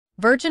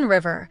Virgin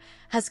River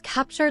has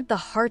captured the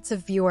hearts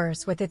of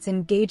viewers with its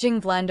engaging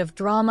blend of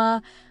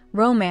drama,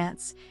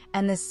 romance,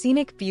 and the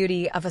scenic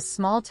beauty of a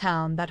small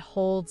town that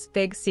holds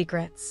big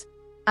secrets.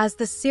 As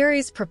the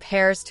series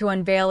prepares to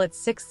unveil its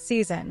sixth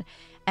season,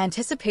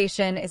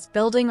 anticipation is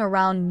building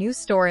around new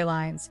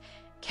storylines,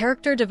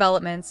 character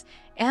developments,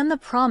 and the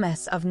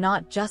promise of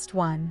not just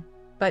one,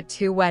 but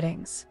two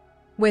weddings.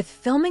 With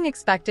filming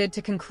expected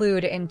to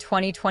conclude in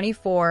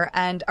 2024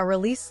 and a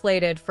release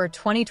slated for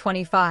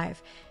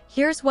 2025,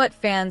 here's what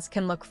fans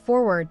can look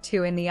forward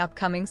to in the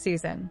upcoming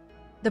season.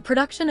 The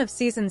production of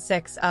Season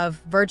 6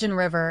 of Virgin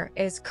River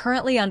is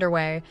currently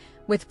underway,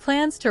 with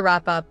plans to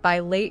wrap up by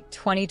late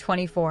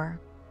 2024.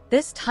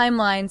 This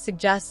timeline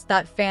suggests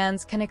that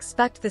fans can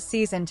expect the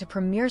season to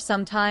premiere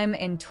sometime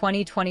in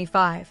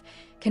 2025,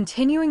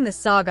 continuing the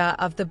saga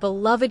of the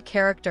beloved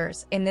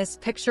characters in this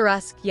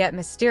picturesque yet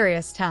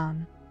mysterious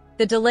town.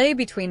 The delay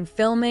between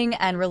filming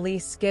and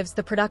release gives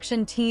the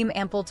production team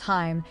ample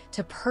time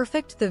to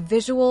perfect the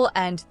visual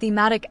and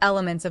thematic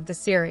elements of the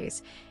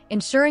series,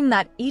 ensuring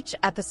that each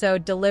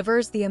episode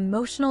delivers the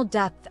emotional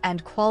depth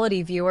and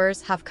quality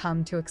viewers have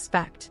come to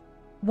expect.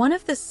 One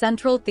of the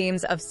central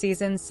themes of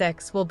Season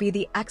 6 will be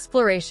the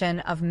exploration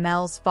of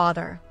Mel's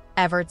father,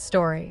 Everett's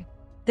story.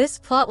 This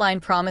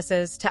plotline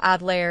promises to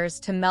add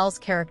layers to Mel's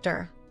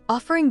character,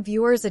 offering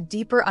viewers a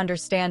deeper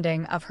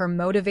understanding of her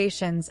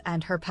motivations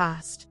and her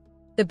past.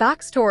 The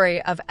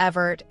backstory of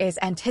Everett is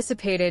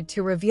anticipated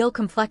to reveal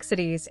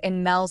complexities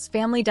in Mel's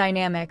family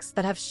dynamics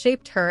that have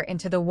shaped her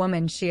into the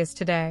woman she is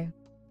today.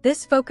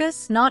 This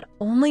focus not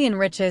only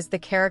enriches the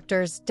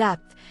character's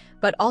depth,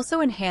 but also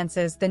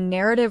enhances the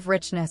narrative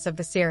richness of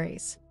the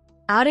series.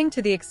 Adding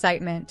to the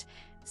excitement,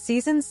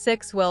 Season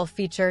 6 will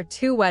feature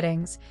two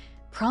weddings,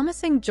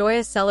 promising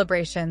joyous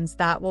celebrations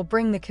that will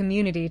bring the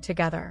community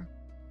together.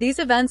 These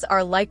events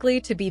are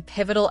likely to be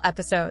pivotal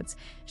episodes,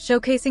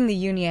 showcasing the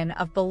union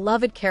of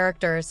beloved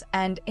characters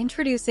and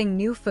introducing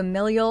new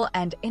familial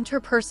and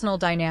interpersonal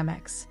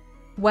dynamics.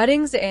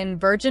 Weddings in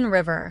Virgin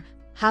River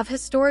have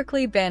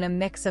historically been a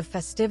mix of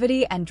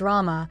festivity and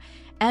drama,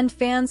 and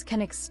fans can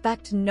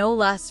expect no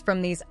less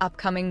from these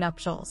upcoming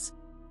nuptials.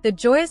 The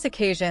joyous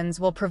occasions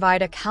will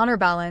provide a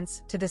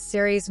counterbalance to the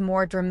series'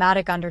 more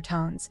dramatic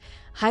undertones,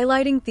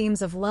 highlighting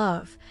themes of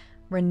love,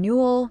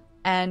 renewal,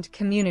 and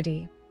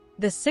community.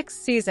 The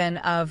sixth season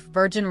of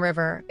Virgin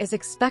River is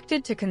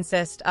expected to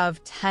consist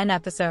of 10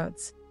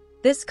 episodes.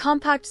 This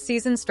compact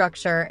season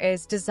structure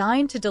is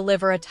designed to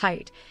deliver a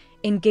tight,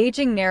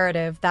 engaging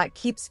narrative that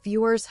keeps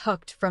viewers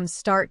hooked from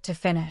start to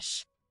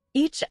finish.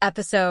 Each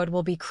episode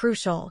will be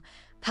crucial,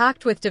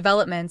 packed with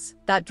developments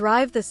that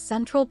drive the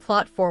central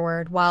plot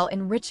forward while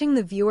enriching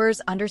the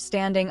viewer's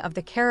understanding of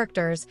the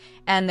characters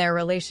and their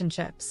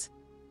relationships.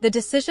 The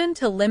decision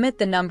to limit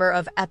the number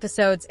of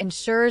episodes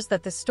ensures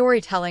that the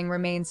storytelling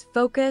remains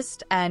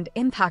focused and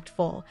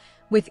impactful,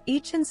 with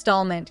each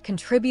installment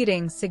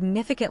contributing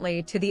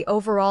significantly to the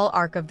overall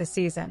arc of the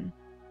season.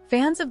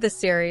 Fans of the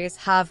series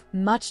have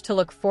much to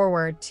look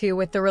forward to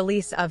with the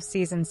release of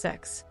Season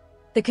 6.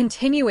 The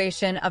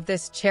continuation of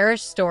this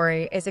cherished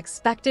story is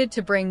expected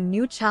to bring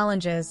new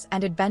challenges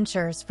and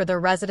adventures for the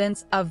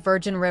residents of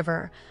Virgin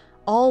River,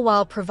 all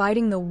while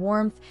providing the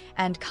warmth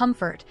and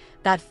comfort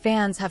that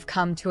fans have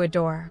come to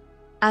adore.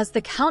 As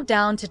the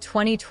countdown to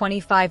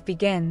 2025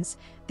 begins,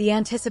 the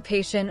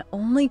anticipation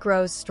only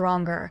grows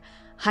stronger,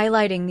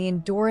 highlighting the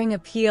enduring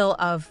appeal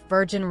of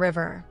Virgin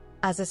River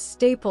as a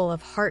staple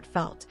of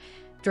heartfelt,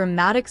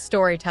 dramatic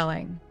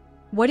storytelling.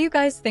 What do you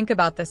guys think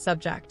about this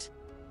subject?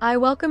 I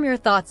welcome your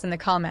thoughts in the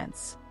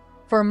comments.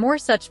 For more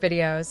such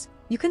videos,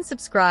 you can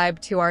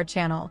subscribe to our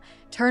channel,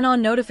 turn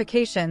on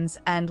notifications,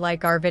 and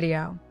like our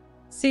video.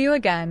 See you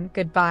again.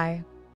 Goodbye.